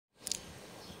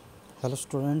Hello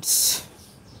students,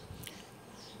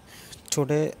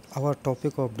 today our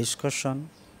topic of discussion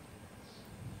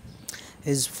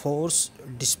is force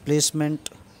displacement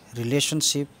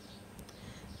relationship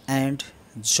and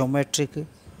geometric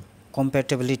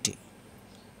compatibility.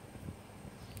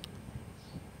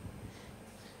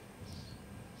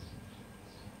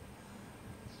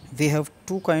 We have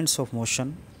two kinds of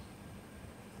motion,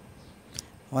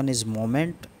 one is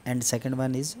moment and second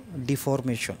one is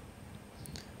deformation.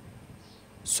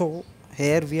 So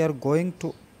here we are going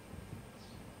to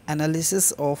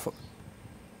analysis of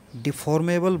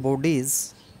deformable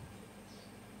bodies,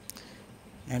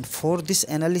 and for this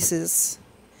analysis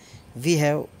we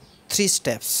have three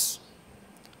steps.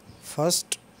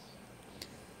 First,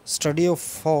 study of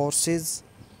forces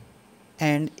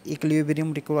and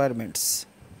equilibrium requirements.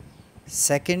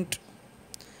 Second,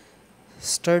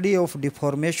 study of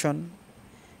deformation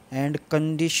and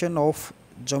condition of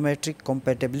geometric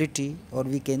compatibility, or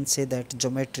we can say that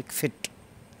geometric fit.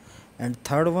 And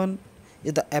third one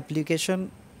is the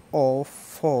application of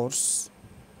force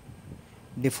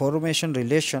deformation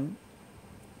relation.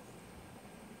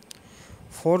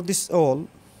 For this all,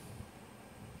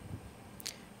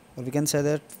 or we can say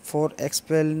that for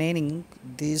explaining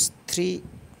these three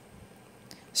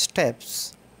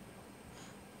steps,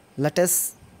 let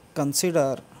us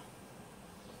consider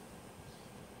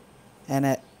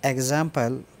an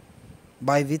example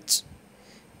by which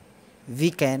we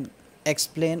can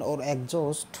explain or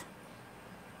exhaust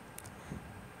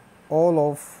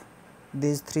all of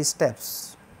these three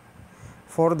steps.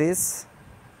 For this,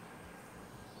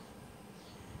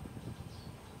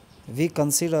 we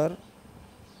consider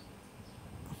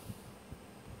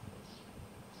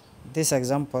this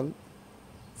example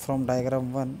from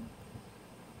diagram 1.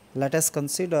 Let us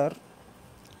consider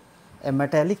a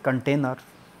metallic container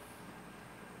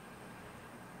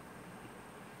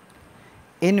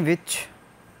in which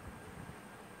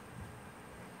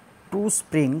two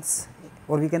springs,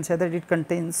 or we can say that it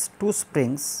contains two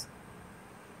springs,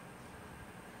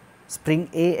 spring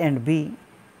A and B.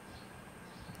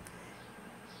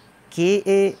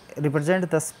 Ka represents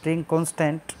the spring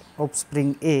constant of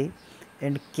spring A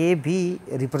and Kb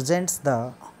represents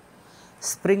the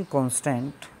spring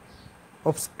constant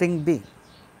of spring B,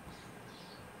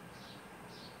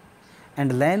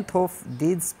 and length of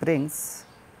these springs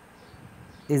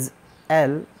is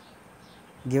L,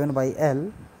 given by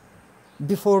L,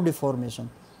 before deformation,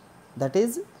 that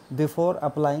is before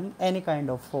applying any kind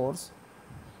of force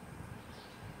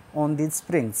on these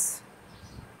springs.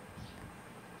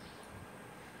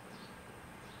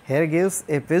 Here gives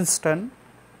a piston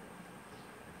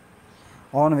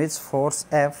on which force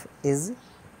F is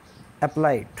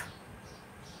applied.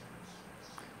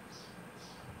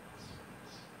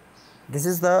 This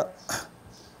is the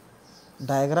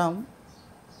diagram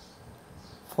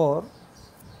for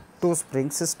two spring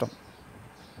system.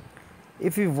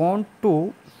 If we want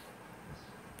to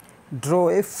draw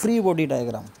a free body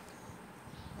diagram,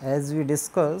 as we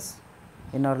discussed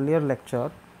in earlier lecture,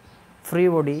 free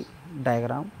body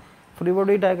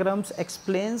diagrams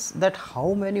explains that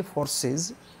how many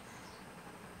forces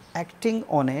acting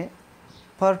on a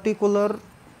particular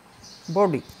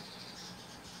body.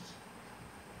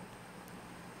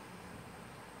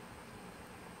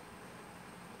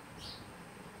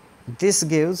 This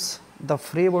gives the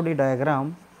free body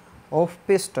diagram of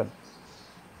piston.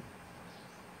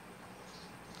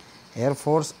 Here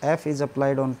force F is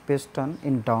applied on piston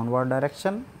in downward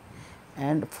direction,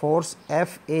 and force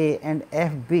Fa and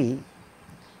Fb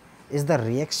is the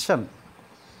reaction,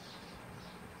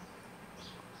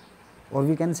 or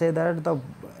we can say that the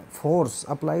force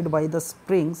applied by the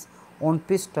springs on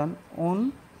piston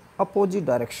on opposite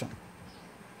direction.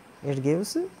 It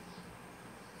gives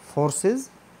forces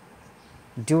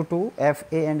due to Fa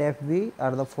and Fb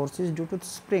are the forces due to the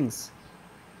springs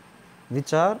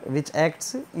which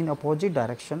acts in opposite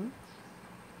direction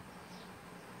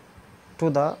to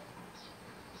the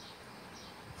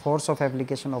force of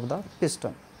application of the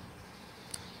piston.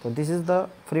 So this is the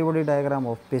free body diagram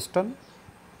of piston.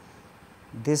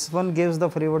 This one gives the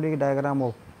free body diagram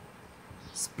of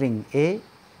spring A.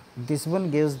 This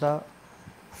one gives the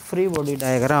free body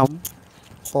diagram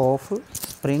of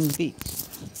spring B.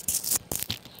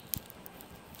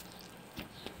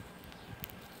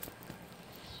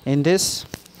 In this,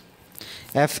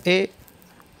 Fa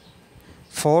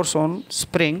force on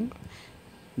spring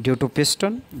due to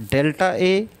piston, delta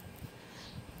A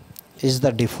is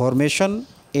the deformation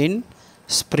in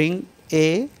spring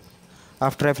A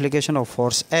after application of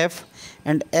force F,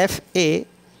 and Fa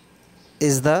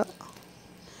is the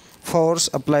force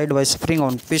applied by spring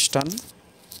on piston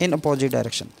in opposite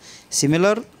direction.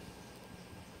 Similar,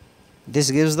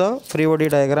 this gives the free body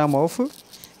diagram of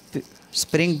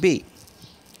spring B.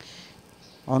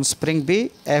 On spring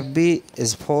B, FB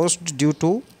is forced due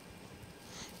to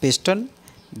piston.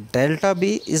 Delta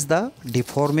B is the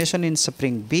deformation in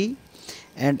spring B,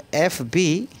 and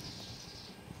FB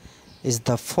is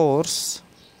the force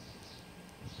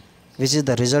which is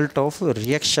the result of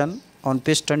reaction on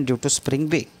piston due to spring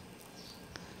B.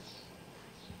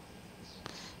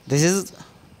 This is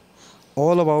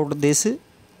all about this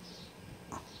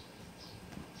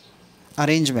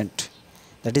arrangement,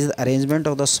 that is the arrangement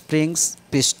of the springs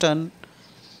piston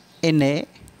in a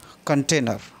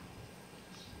container.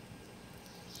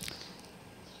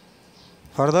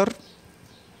 Further,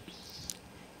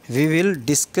 we will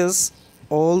discuss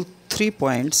all 3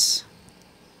 points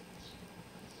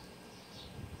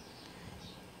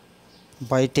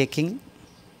by taking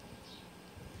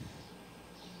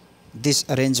this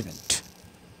arrangement.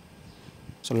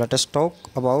 So let us talk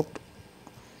about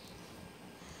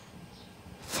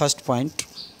first point,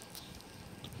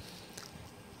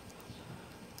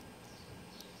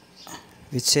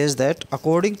 which says that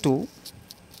according to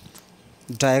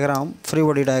diagram, free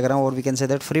body diagram, or we can say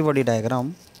that free body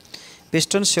diagram,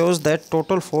 piston shows that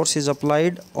total force is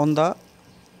applied on the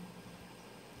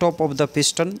top of the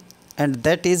piston, and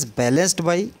that is balanced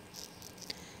by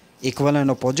equal and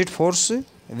opposite force,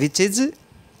 which is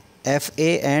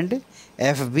FA and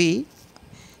FB.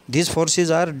 These forces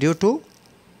are due to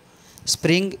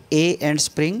spring A and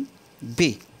spring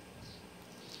B.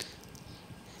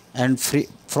 And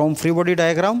from free body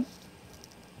diagram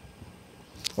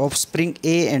of spring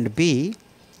A and B,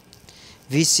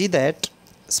 we see that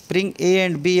spring A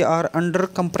and B are under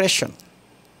compression.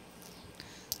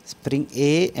 Spring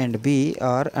A and B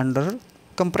are under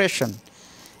compression.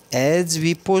 As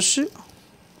we push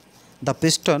the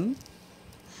piston,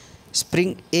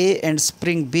 spring A and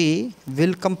spring B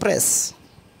will compress,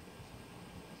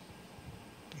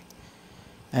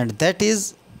 and that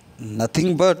is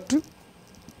nothing but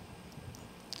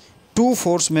two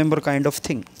force member kind of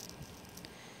thing.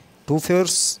 Two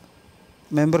force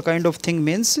member kind of thing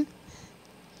means,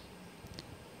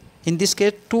 in this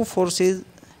case, two forces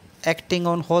acting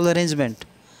on whole arrangement.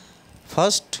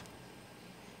 First,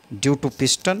 due to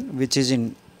piston, which is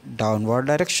in downward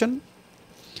direction,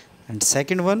 and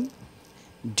second one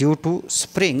due to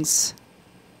springs,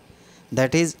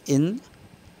 that is in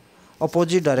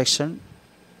opposite direction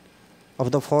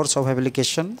of the force of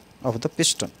application of the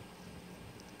piston.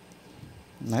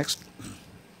 Next,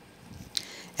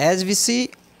 as we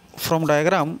see from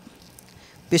diagram,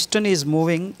 piston is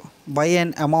moving by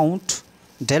an amount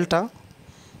delta,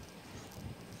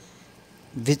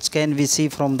 which can we see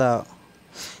from the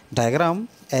diagram.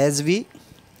 As we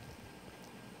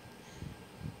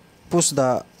push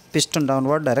the piston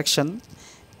downward direction,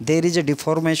 there is a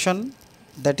deformation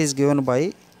that is given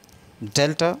by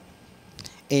delta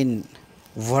in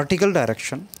vertical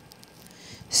direction.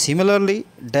 Similarly,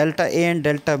 delta A and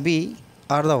delta B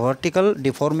are the vertical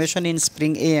deformation in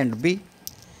spring A and B.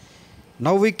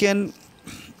 Now we can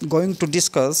going to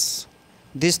discuss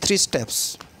these 3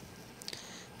 steps.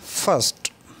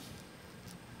 First,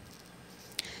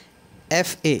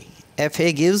 FA.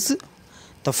 FA gives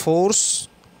the force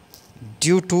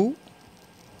due to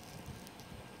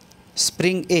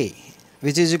spring A,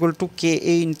 which is equal to Ka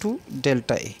into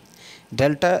delta A.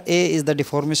 Delta A is the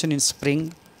deformation in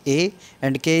spring A,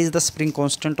 and K is the spring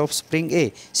constant of spring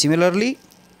A. Similarly,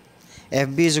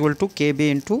 FB is equal to KB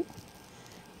into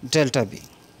delta B.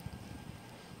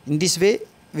 In this way,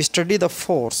 we study the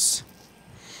force,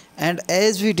 and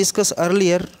as we discussed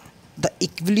earlier, the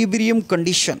equilibrium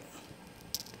condition.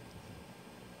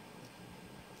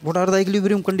 What are the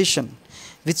equilibrium condition?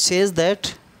 Which says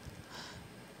that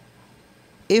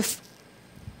if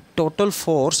total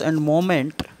force and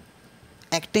moment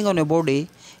acting on a body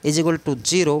is equal to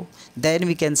 0, then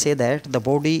we can say that the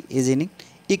body is in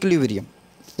equilibrium.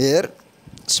 Here,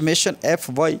 summation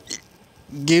Fy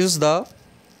gives the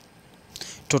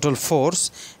total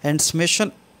force, and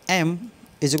summation M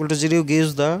is equal to 0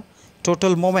 gives the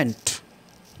total moment,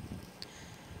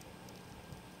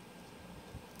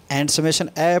 and summation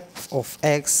F of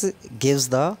x gives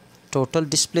the total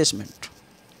displacement.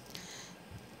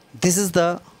 This is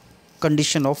the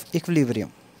condition of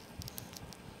equilibrium.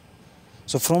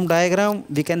 So from diagram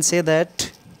we can say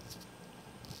that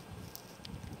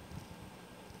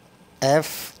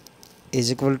F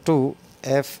is equal to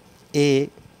Fa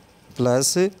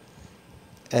plus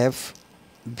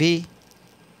Fb,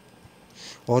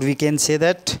 or we can say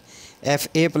that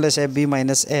Fa plus Fb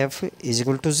minus F is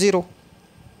equal to 0.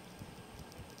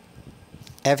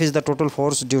 F is the total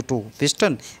force due to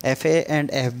piston. Fa and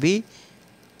Fb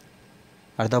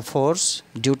are the force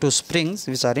due to springs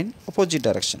which are in opposite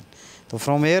direction. So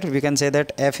from here we can say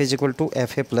that F is equal to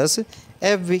Fa plus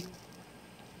Fb.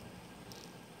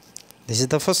 This is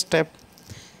the first step.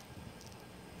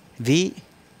 We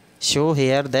show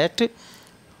here that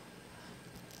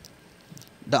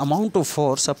the amount of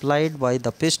force applied by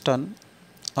the piston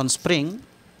on spring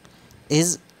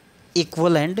is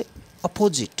equal and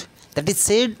opposite. That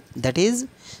is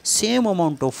same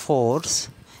amount of force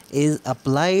is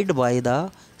applied by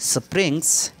the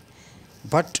springs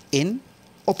but in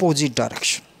opposite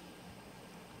direction.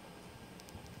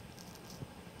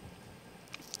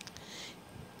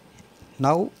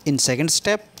 Now in second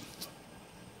step,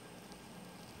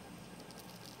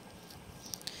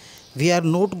 we are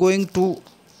not going to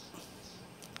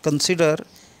consider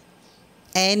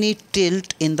any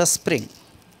tilt in the spring.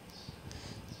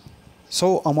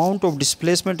 So amount of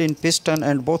displacement in piston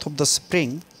and both of the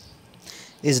spring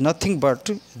is nothing but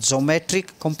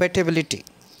geometric compatibility.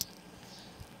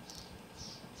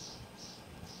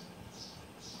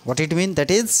 What it means?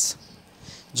 That is,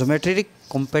 geometric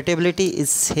compatibility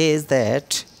says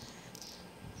that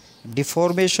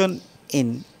deformation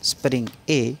in spring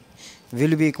A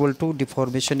will be equal to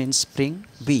deformation in spring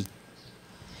B.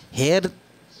 Here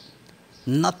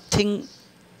nothing,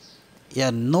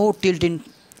 no tilt in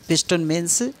piston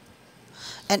means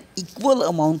an equal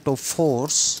amount of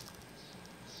force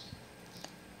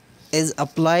is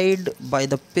applied by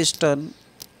the piston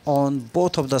on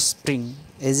both of the spring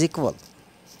is equal.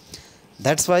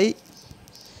 That's why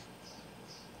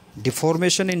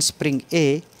deformation in spring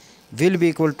A will be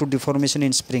equal to deformation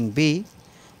in spring B,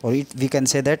 or we can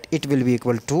say that it will be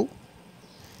equal to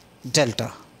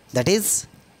delta. That is,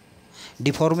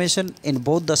 deformation in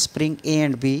both the spring A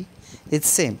and B is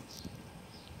same.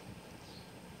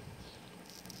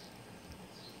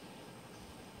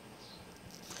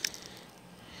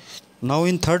 Now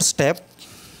in third step,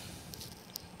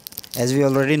 as we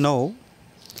already know,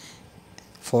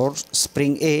 for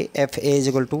spring A, Fa is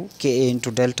equal to Ka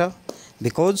into delta,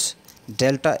 because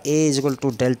delta A is equal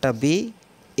to delta B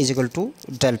is equal to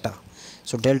delta.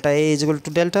 So delta A is equal to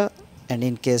delta, and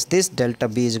in case this, delta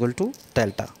B is equal to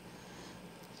delta.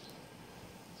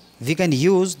 We can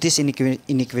use this in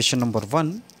equation number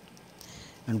 1,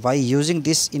 and by using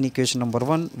this in equation number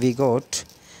 1, we got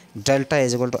delta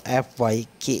is equal to F by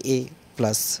Ka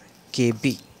plus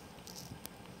Kb.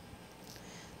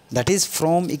 That is,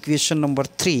 from equation number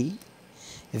 3,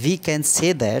 we can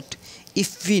say that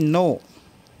if we know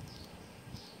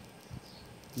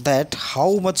that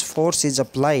how much force is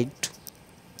applied,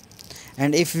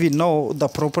 and if we know the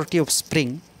property of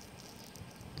spring,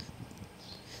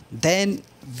 then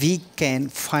we can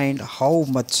find how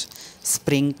much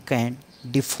spring can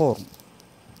deform.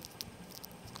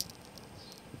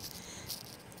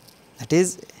 That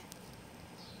is,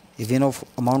 if we know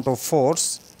amount of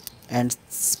force and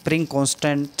spring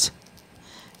constant,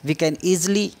 we can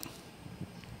easily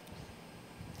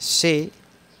say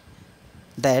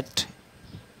that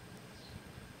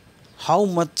how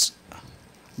much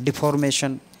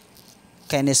deformation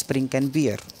can a spring can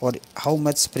bear, or how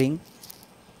much spring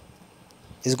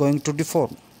is going to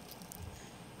deform.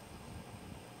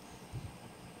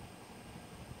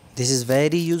 This is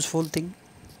very useful thing.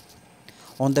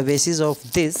 On the basis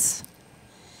of this,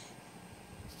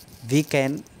 we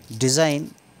can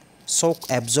design shock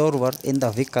absorber in the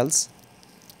vehicles.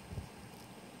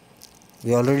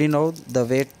 We already know the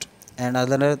weight and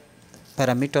other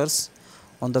parameters,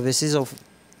 on the basis of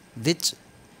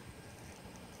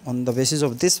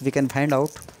this we can find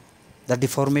out the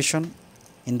deformation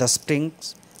in the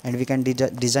springs, and we can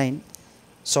design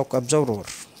shock absorber.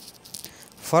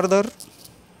 Further,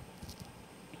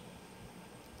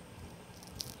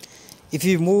 if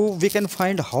we move, we can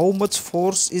find how much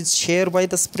force is shared by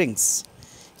the springs.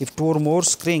 If 2 or more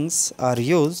springs are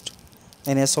used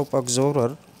in a shock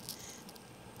absorber,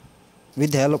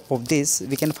 with the help of this,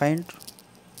 we can find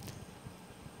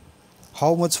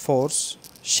how much force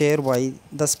shared by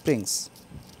the springs.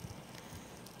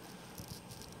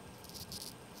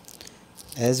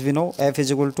 As we know, F is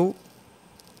equal to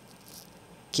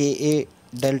Ka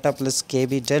delta plus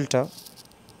Kb delta,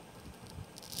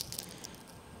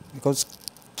 because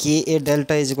Ka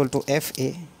delta is equal to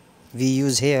Fa we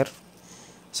use here.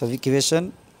 So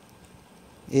equation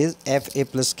is Fa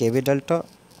plus Kb delta.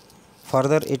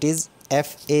 Further, it is Fa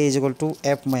is equal to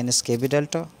F minus Kb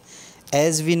delta.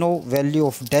 As we know value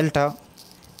of delta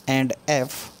and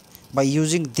F, by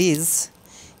using these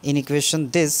in equation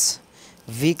this,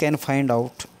 we can find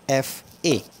out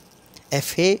Fa.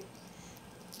 Fa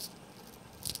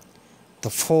the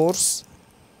force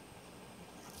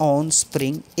on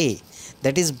spring A.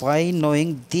 That is, by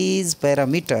knowing these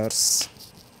parameters,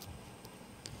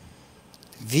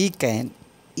 we can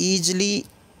easily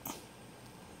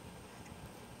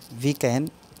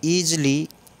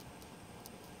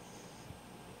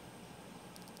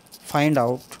find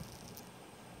out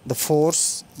the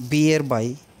force bear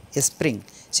by a spring.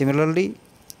 Similarly,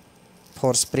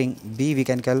 for spring B, we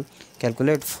can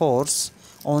calculate force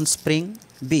on spring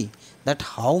B, that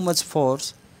how much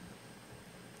force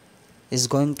is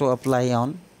going to apply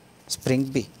on spring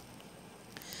B.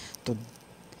 So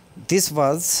this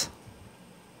was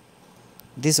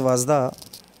the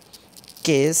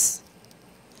case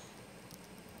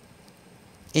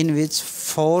in which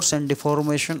force and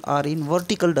deformation are in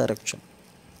vertical direction.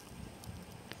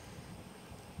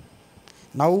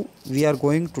 Now we are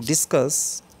going to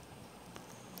discuss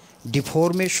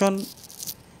deformation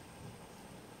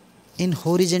in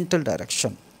horizontal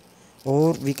direction,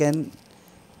 or we can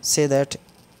say that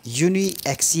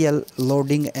uniaxial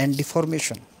loading and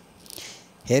deformation.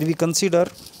 Here we consider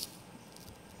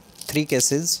three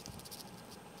cases.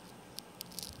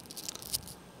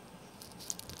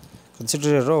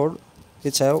 Consider a rod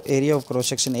which have area of cross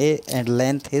section A and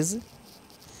length is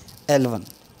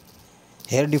L1.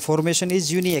 Here deformation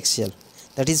is uniaxial,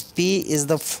 that is P is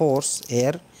the force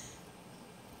here,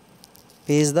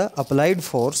 P is the applied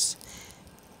force,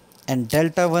 and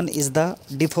delta 1 is the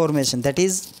deformation, that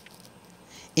is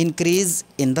increase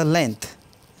in the length.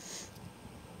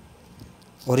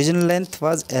 Original length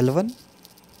was L1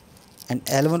 and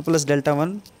L1 plus delta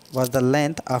 1 was the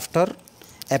length after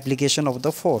application of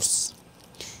the force.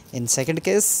 In second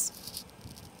case,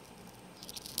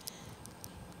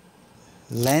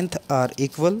 length are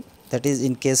equal, that is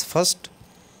in case first,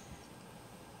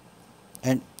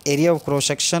 and area of cross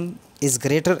section is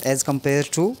greater as compared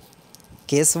to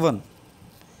case 1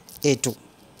 A2,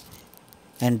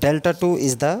 and delta 2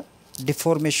 is the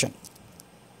deformation.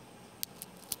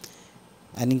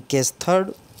 And in case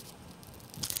third,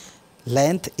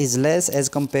 length is less as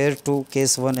compared to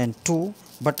case 1 and 2,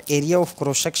 but area of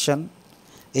cross section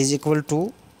is equal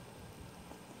to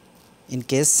in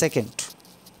case second,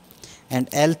 and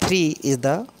L3 is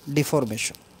the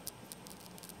deformation.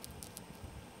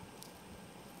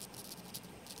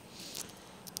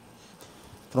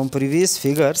 From previous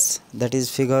figures, that is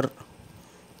figure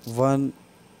 1,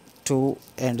 2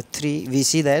 and 3, we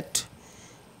see that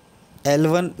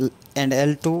L1 and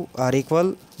L2 are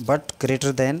equal but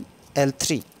greater than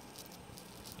L3.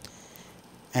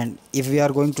 And if we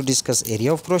are going to discuss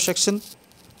area of cross section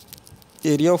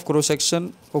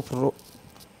of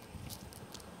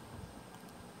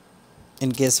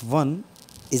in case 1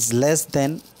 is less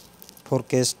than for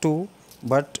case 2,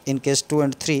 but in case 2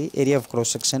 and 3 area of cross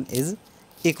section is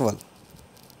equal.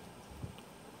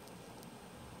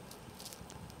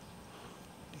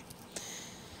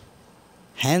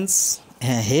 Hence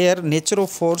here nature of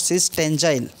force is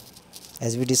tangential.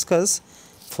 As we discuss,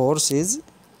 force is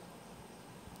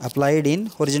applied in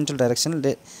horizontal direction,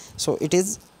 so it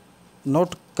is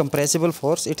not compressible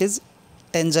force, it is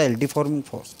tangential, deforming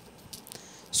force.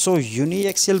 So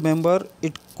uniaxial member,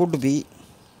 it could be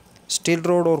steel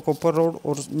rod or copper rod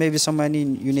or maybe some any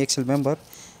uniaxial member,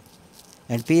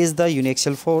 and P is the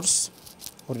uniaxial force,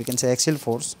 or we can say axial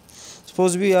force.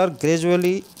 Suppose we are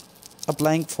gradually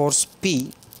applying force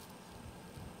P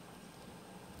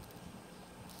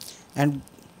and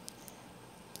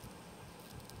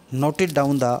noted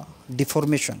down the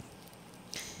deformation.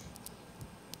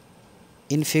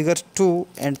 In figure 2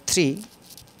 and 3,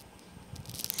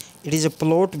 it is a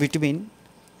plot between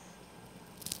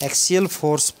axial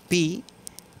force P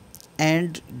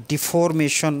and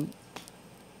deformation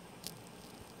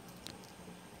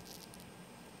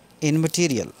in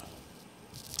material.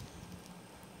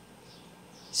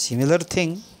 Similar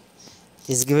thing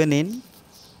is given in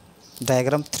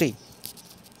diagram 3.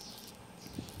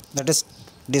 Let us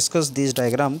discuss these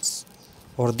diagrams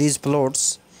or these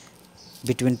plots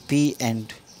between P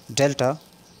and delta.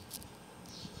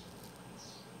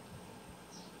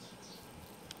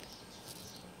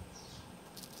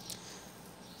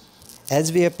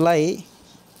 As we apply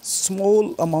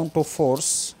small amount of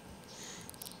force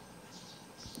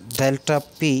delta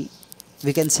P,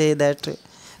 we can say that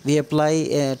we apply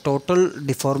a total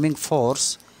deforming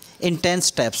force in 10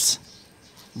 steps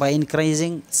by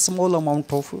increasing small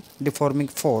amount of deforming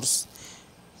force,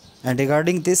 and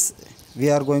regarding this we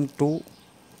are going to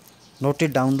note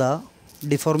it down the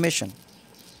deformation,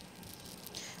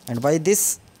 and by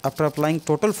this, after applying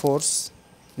total force,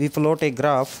 we plot a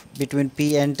graph between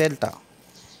P and delta,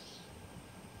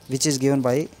 which is given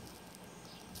by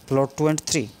plot 2 and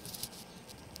 3.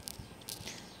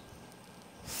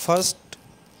 First,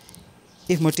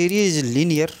 if material is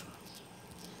linear,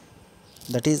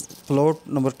 that is plot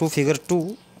number 2, figure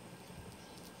 2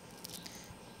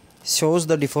 shows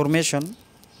the deformation,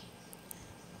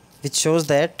 which shows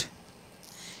that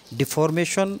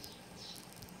deformation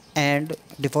and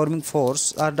deforming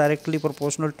force are directly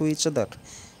proportional to each other.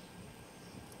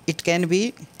 It can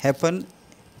be happen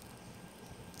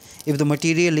if the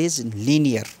material is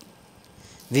linear,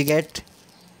 we get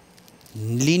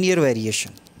linear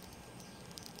variation,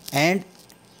 and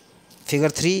figure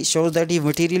 3 shows that if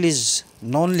material is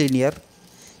non-linear,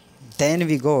 then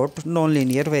we got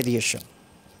non-linear variation.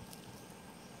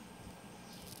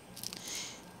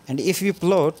 And if we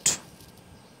plot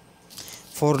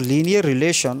for linear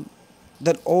relation,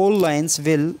 then all lines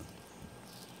will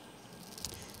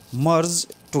merge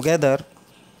together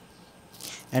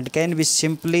and can be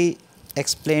simply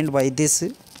explained by this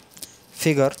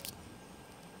figure.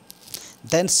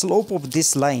 Then slope of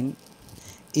this line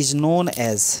is known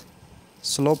as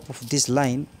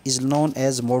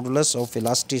modulus of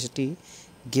elasticity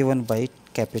given by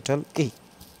capital E,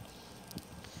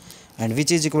 and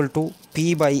which is equal to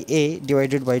P by A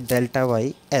divided by delta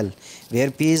by L, where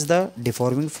P is the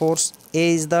deforming force,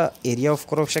 A is the area of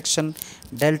cross section,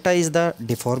 delta is the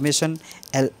deformation,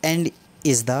 L and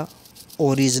is the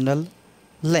original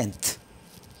length.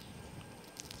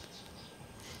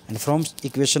 And from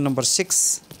equation number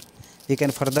 6 we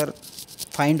can further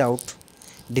find out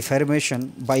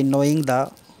deformation by knowing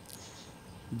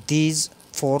these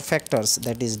 4 factors,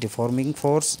 that is deforming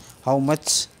force, how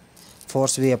much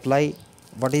force we apply,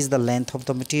 what is the length of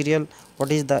the material,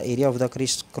 what is the area of the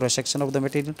cross section of the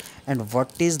material, and what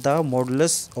is the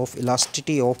modulus of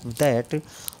elasticity of that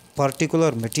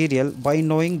particular material. By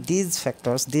knowing these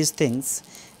factors, these things,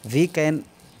 we can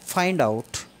find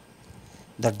out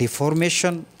the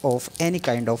deformation of any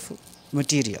kind of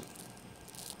material.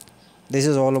 This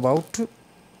is all about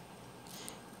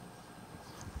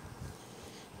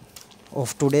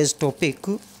of today's topic,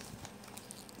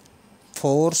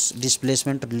 force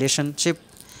displacement relationship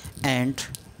and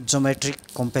geometric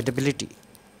compatibility.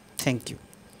 Thank you.